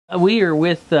We are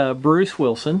with Bruce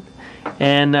Wilson,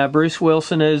 and Bruce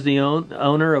Wilson is the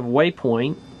owner of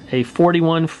Waypoint, a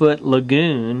 41-foot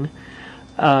Lagoon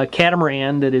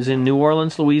catamaran that is in New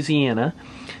Orleans, Louisiana,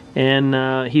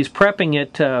 and he's prepping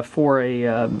it for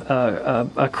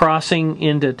a crossing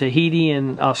into Tahiti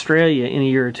and Australia in a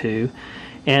year or two.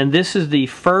 And this is the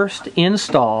first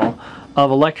install of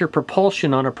electric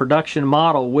propulsion on a production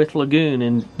model with Lagoon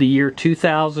in the year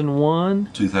 2001?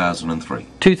 2003.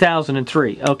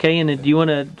 2003. Okay, and do you want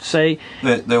to say...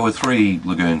 There were 3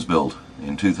 Lagoons built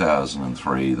in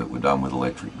 2003 that were done with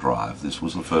electric drive. This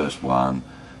was the first one.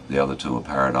 The other 2 are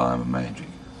Paradigm and Magic.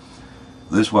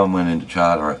 This one went into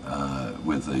charter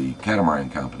with the Catamaran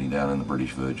Company down in the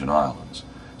British Virgin Islands.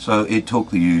 So it took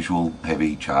the usual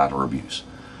heavy charter abuse.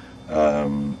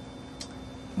 Now,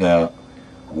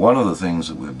 one of the things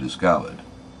that we've discovered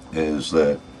is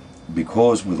that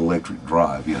because with electric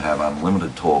drive you have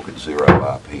unlimited torque at 0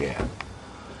 RPM,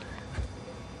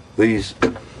 these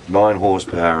 9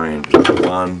 horsepower engines,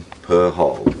 1 per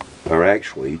hull, are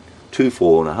actually 2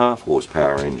 4.5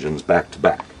 horsepower engines back to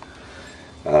back.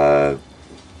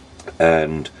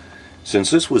 And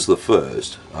since this was the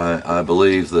first, I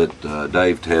believe that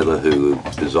Dave Tether, who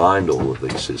designed all of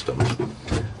these systems,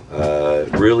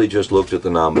 really just looked at the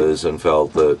numbers and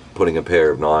felt that putting a pair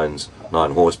of 9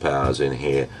 horsepowers in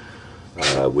here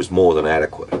was more than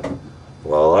adequate.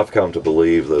 Well, I've come to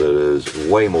believe that it is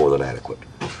way more than adequate.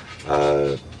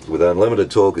 With unlimited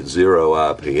torque at 0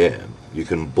 RPM, you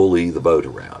can bully the boat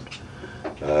around.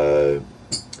 The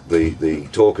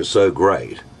torque is so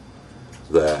great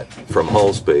that from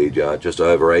hull speed, just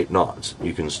over 8 knots,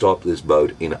 you can stop this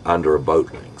boat in under a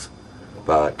boat length.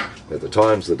 But at the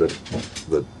times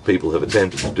that people have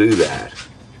attempted to do that,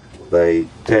 they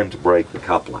tend to break the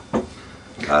coupler.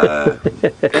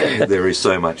 There is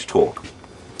so much torque.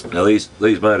 Now these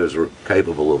motors are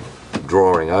capable of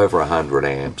drawing over 100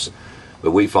 amps,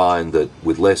 but we find that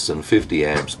with less than 50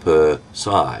 amps per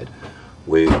side,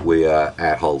 we are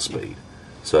at hull speed.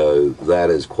 So that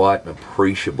is quite an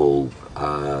appreciable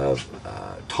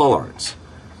tolerance.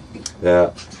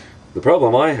 Now, the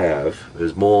problem I have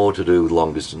is more to do with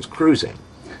long distance cruising,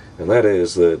 and that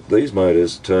is that these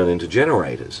motors turn into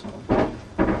generators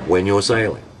when you're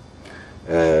sailing.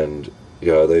 And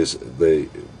you know, there's the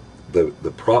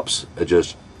props are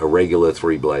just a regular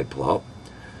 3-blade prop,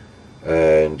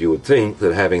 and you would think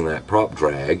that having that prop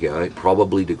drag, it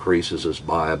probably decreases us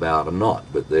by about a knot,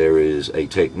 but there is a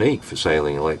technique for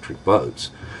sailing electric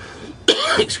boats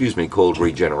excuse me, called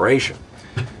regeneration,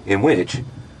 in which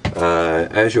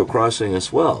as you're crossing a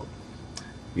swell,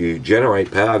 you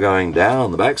generate power going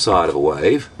down the backside of a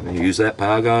wave and you use that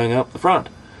power going up the front.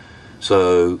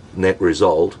 So net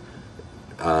result,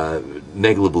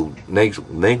 negligible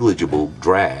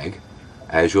drag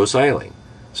as you're sailing.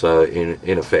 So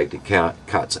in effect it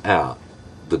cuts out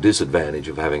the disadvantage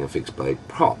of having a fixed blade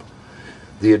prop.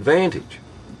 The advantage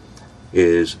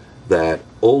is that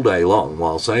all day long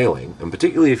while sailing, and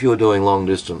particularly if you're doing long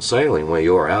distance sailing where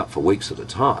you're out for weeks at a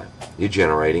time, you're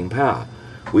generating power.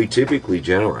 We typically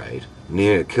generate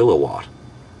near a kilowatt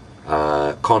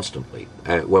constantly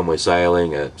when we're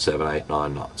sailing at 7, 8,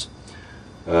 9 knots.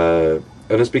 And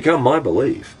it's become my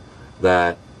belief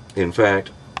that, in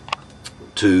fact,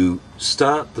 to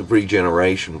start the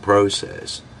regeneration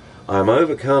process, I'm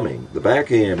overcoming the back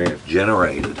EMF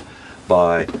generated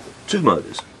by 2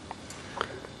 motors,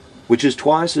 which is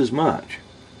twice as much.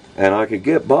 And I could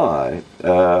get by,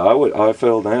 I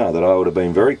feel now that I would have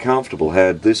been very comfortable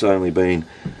had this only been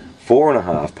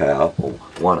 4.5 power, or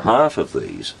 1/2 of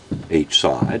these each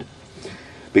side,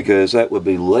 because that would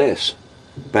be less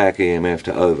back EMF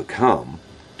to overcome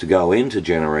to go into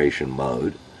generation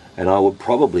mode, and I would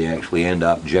probably actually end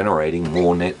up generating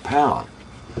more net power.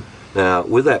 Now,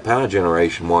 with that power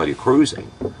generation while you're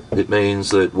cruising, it means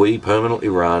that we permanently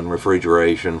run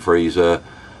refrigeration, freezer,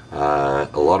 a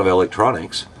lot of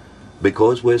electronics,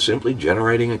 because we're simply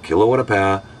generating a kilowatt of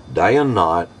power day and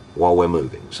night while we're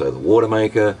moving. So the water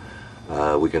maker,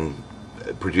 we can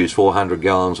produce 400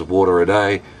 gallons of water a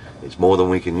day. It's more than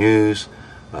we can use,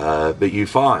 but you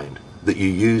find that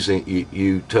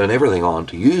you turn everything on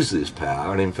to use this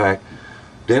power. And in fact,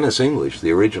 Dennis English,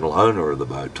 the original owner of the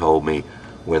boat, told me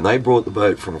when they brought the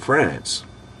boat from France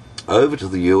over to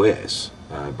the US,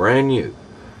 brand new,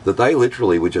 that they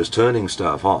literally were just turning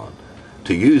stuff on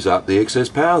to use up the excess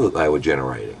power that they were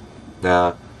generating.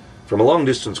 Now, from a long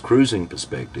distance cruising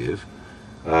perspective,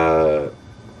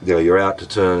 you're out to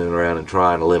turn around and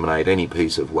try and eliminate any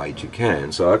piece of weight you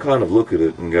can. So I kind of look at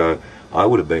it and go, I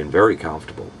would have been very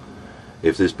comfortable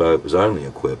if this boat was only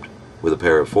equipped with a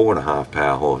pair of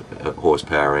 4.5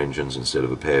 horsepower engines instead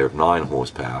of a pair of 9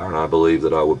 horsepower, and I believe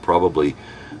that I would probably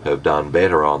have done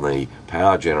better on the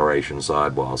power generation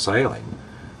side while sailing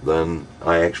than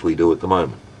I actually do at the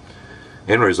moment.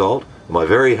 End result, am I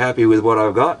very happy with what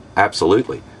I've got?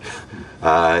 Absolutely.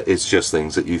 It's just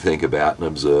things that you think about and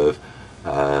observe.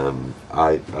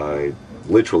 I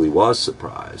literally was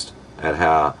surprised at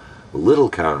how little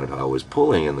current I was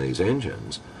pulling in these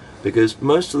engines, because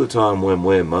most of the time when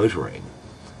we're motoring,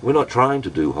 we're not trying to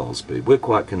do hull speed. We're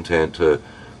quite content to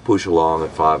push along at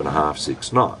 5.5,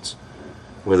 6 knots.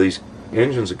 Where these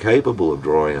engines are capable of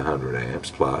drawing 100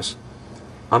 amps plus,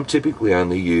 I'm typically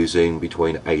only using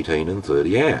between 18 and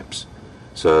 30 amps.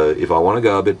 So if I want to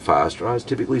go a bit faster, I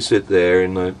typically sit there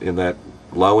in that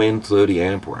low end 30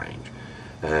 amp range.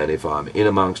 And if I'm in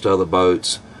amongst other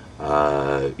boats,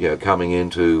 coming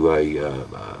into a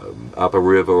up a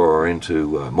river or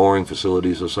into mooring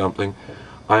facilities or something,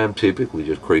 I am typically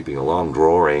just creeping along,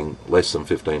 drawing less than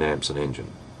 15 amps an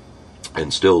engine,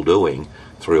 and still doing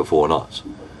 3 or 4 knots.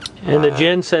 And the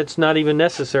genset's not even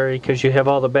necessary because you have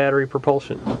all the battery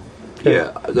propulsion.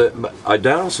 Yeah, I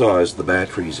downsized the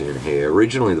batteries in here.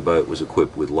 Originally the boat was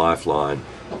equipped with Lifeline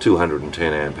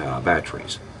 210 amp hour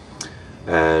batteries.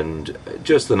 And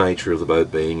just the nature of the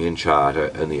boat being in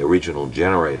charter and the original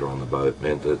generator on the boat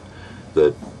meant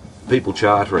that people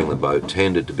chartering the boat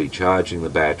tended to be charging the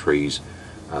batteries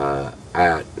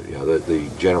the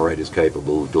generator's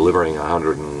capable of delivering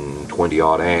 120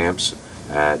 odd amps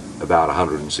at about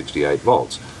 168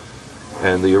 volts.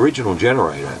 And the original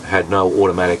generator had no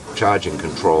automatic charging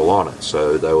control on it,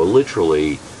 so they were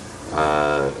literally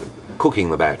cooking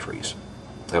the batteries.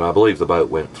 And I believe the boat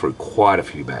went through quite a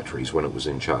few batteries when it was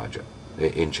in charter.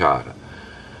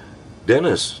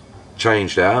 Dennis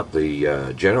changed out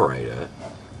the generator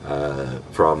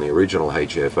from the original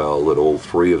HFL that all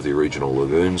 3 of the original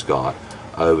Lagoons got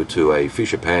over to a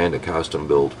Fisher Panda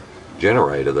custom-built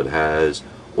generator that has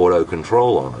auto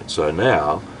control on it. So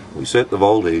now we set the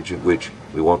voltage at which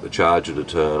we want the charger to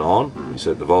turn on, we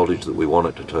set the voltage that we want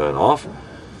it to turn off,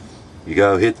 you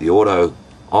go hit the auto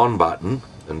on button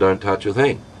and don't touch a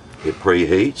thing. It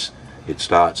preheats, it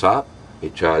starts up,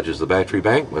 it charges the battery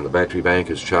bank. When the battery bank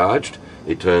is charged,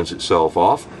 it turns itself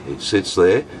off, it sits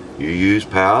there, you use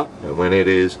power, and when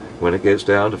it gets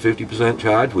down to 50%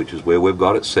 charge, which is where we've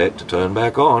got it set to turn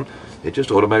back on, it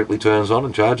just automatically turns on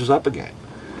and charges up again.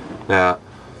 Now,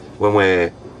 when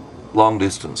we're long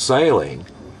distance sailing,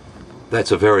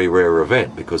 that's a very rare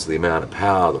event because of the amount of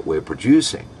power that we're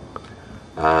producing.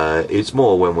 It's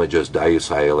more when we're just day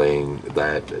sailing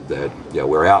that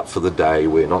we're out for the day,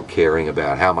 we're not caring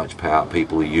about how much power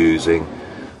people are using,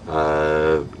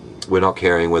 we're not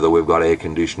caring whether we've got air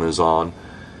conditioners on,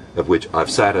 of which I've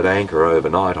sat at anchor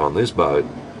overnight on this boat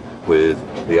with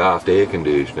the aft air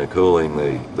conditioner cooling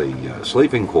the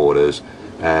sleeping quarters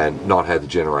and not had the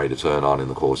generator turn on in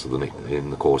the course of the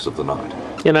night.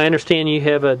 And I understand you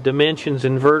have a Dimensions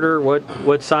inverter.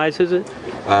 What size is it?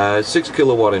 6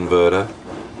 kilowatt inverter,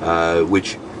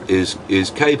 which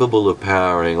is capable of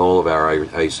powering all of our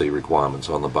AC requirements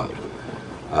on the boat.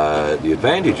 The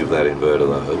advantage of that inverter,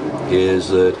 though, is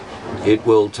that it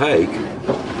will take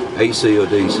AC or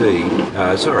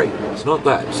DC. Sorry, it's not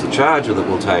that. It's the charger that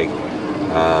will take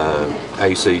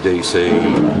AC, DC,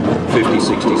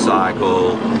 50-60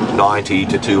 cycle, 90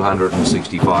 to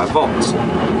 265 volts.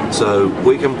 So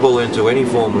we can pull into any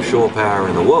form of shore power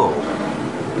in the world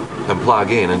and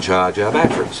plug in and charge our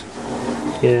batteries.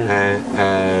 Yeah.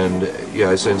 And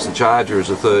since the charger is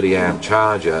a 30 amp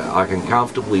charger, I can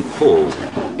comfortably pull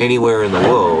anywhere in the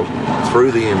world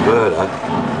through the inverter,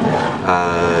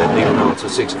 even though it's a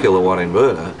 6 kilowatt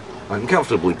inverter. I can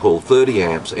comfortably pull 30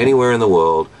 amps anywhere in the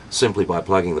world simply by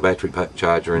plugging the battery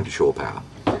charger into shore power.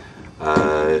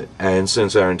 And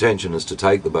since our intention is to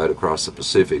take the boat across the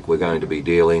Pacific, we're going to be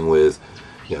dealing with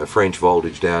French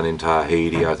voltage down in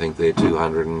Tahiti. I think they're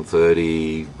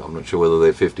 230, I'm not sure whether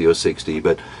they're 50 or 60,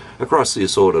 but across the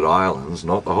assorted islands,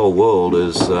 not the whole world,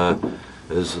 is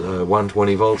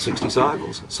 120 volt 60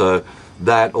 cycles. So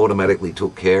that automatically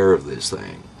took care of this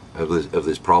thing, of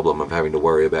this problem of having to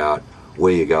worry about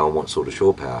where you go and what sort of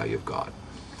shore power you've got.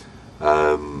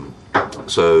 And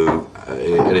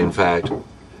in fact,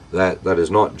 that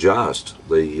is not just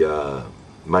the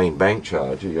main bank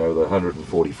charger, the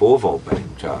 144 volt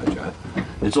bank charger.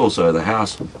 It's also the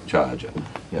house charger.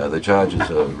 The chargers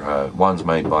are one's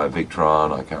made by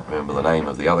Victron. I can't remember the name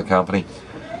of the other company,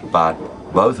 but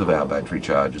both of our battery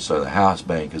chargers, so the house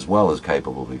bank as well, is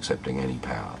capable of accepting any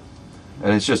power.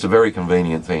 And it's just a very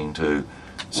convenient thing to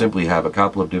simply have a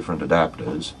couple of different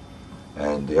adapters,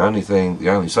 and the only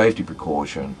safety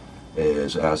precaution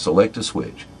is our selector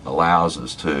switch allows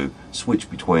us to switch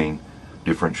between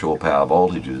different shore power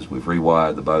voltages. We've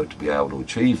rewired the boat to be able to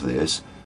achieve this,